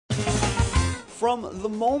From the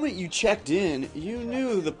moment you checked in, you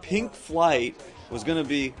knew the pink flight was going to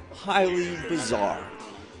be highly bizarre.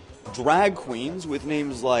 Drag queens with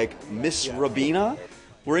names like Miss Rabina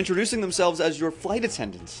were introducing themselves as your flight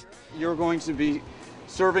attendants. You're going to be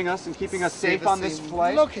serving us and keeping us safe on this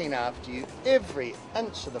flight? Looking after you every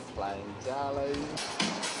inch of the plane, darling.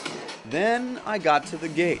 Then I got to the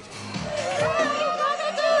gate.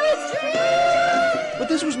 But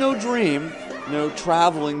this was no dream, no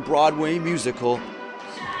traveling Broadway musical.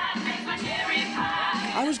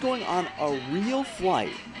 I was going on a real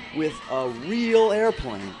flight with a real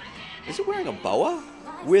airplane. Is it wearing a boa?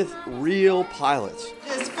 With real pilots.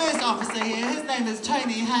 This first officer here, his name is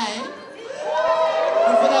Tony Hay.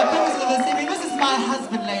 And for the purpose of this evening, this is my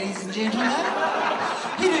husband, ladies and gentlemen.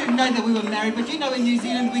 He didn't know that we were married, but you know in New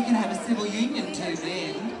Zealand we can have a civil union too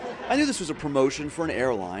then. I knew this was a promotion for an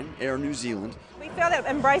airline, Air New Zealand. We feel that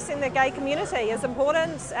embracing the gay community is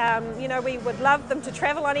important. You know, we would love them to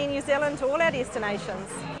travel on Air New Zealand to all our destinations.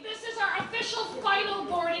 This is our official final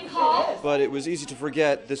boarding call. But it was easy to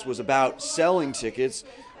forget this was about selling tickets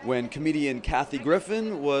when comedian Kathy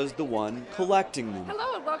Griffin was the one collecting them.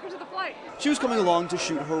 Hello and welcome to the flight. She was coming along to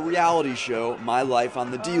shoot her reality show, My Life on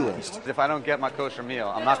the D-List. If I don't get my kosher meal,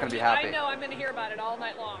 I'm not going to be happy. I know, I'm going to hear about it all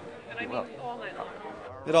night long. And I mean all night long.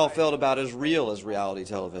 It all felt about as real as reality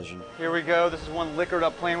television. Here we go. This is one liquored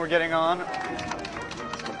up plane we're getting on.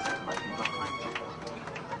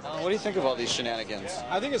 What do you think of all these shenanigans?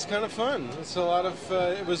 I think it's kind of fun. It's a lot of,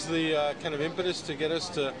 it was the kind of impetus to get us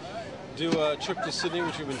to do a trip to Sydney,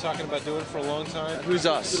 which we've been talking about doing for a long time. Who's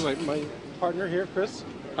us? My partner here, Chris.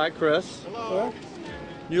 Hi, Chris. Hello.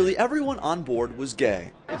 Nearly everyone on board was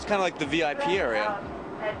gay. It's kind of like the VIP area.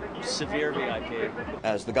 Severe VIP.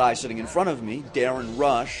 As the guy sitting in front of me, Darren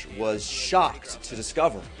Rush, was shocked to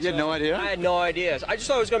discover. You had no idea? I had no idea. I just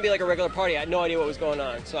thought it was going to be like a regular party. I had no idea what was going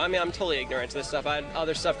on. So, I mean, I'm totally ignorant to this stuff. I had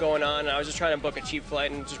other stuff going on, and I was just trying to book a cheap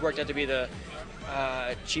flight, and it just worked out to be the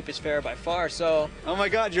cheapest fare by far. So, Oh my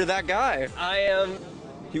God, you're that guy. I am.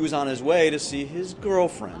 He was on his way to see his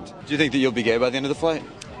girlfriend. Do you think that you'll be gay by the end of the flight?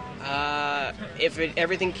 If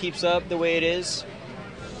everything keeps up the way it is,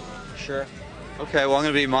 sure. Okay, well, I'm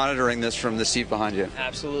going to be monitoring this from the seat behind you.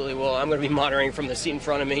 Absolutely. Well, I'm going to be monitoring from the seat in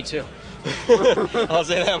front of me, too. I'll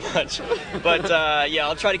say that much. But, yeah,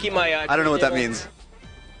 I'll try to keep my... I don't know what that means.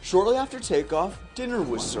 Shortly after takeoff, dinner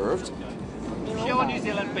was served. Pure New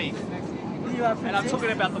Zealand beef. And I'm talking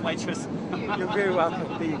about the waitress. You're very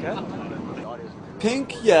welcome. There you go.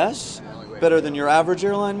 Pink, yes. Better than your average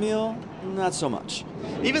airline meal? Not so much.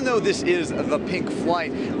 Even though this is the pink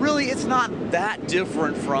flight, really it's not that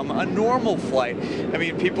different from a normal flight. I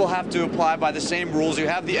mean, people have to apply by the same rules. You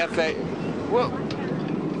have the FAA. Whoa.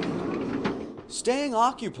 Staying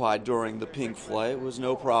occupied during the pink flight was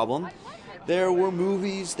no problem. There were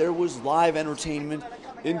movies, there was live entertainment,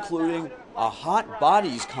 including a hot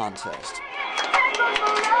bodies contest.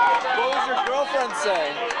 What was your girlfriend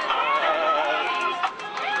saying?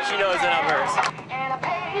 She knows that I'm hers.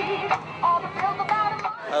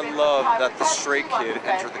 I love that the straight kid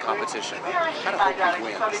entered the competition. I kind of hope he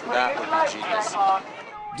wins. That would be genius.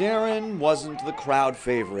 Darren wasn't the crowd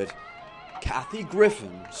favorite. Kathy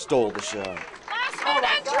Griffin stole the show. Last minute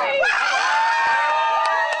entry!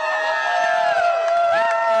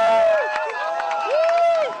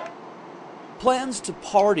 Plans to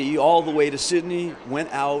party all the way to Sydney went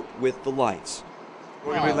out with the lights.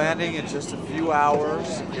 We're going to be landing in just a few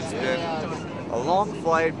hours. It's been a long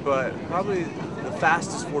flight, but probably the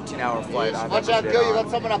fastest 14-hour flight I've ever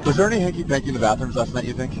been on. Was there any hanky-panky in the bathrooms last night,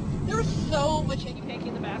 you think? There was so much hanky-panky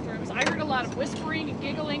in the bathrooms. I heard a lot of whispering and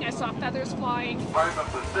giggling. I saw feathers flying.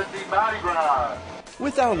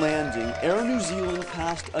 With our landing, Air New Zealand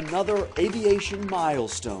passed another aviation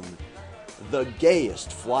milestone, the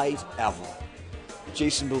gayest flight ever.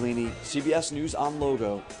 Jason Bellini, CBS News on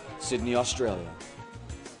Logo, Sydney, Australia.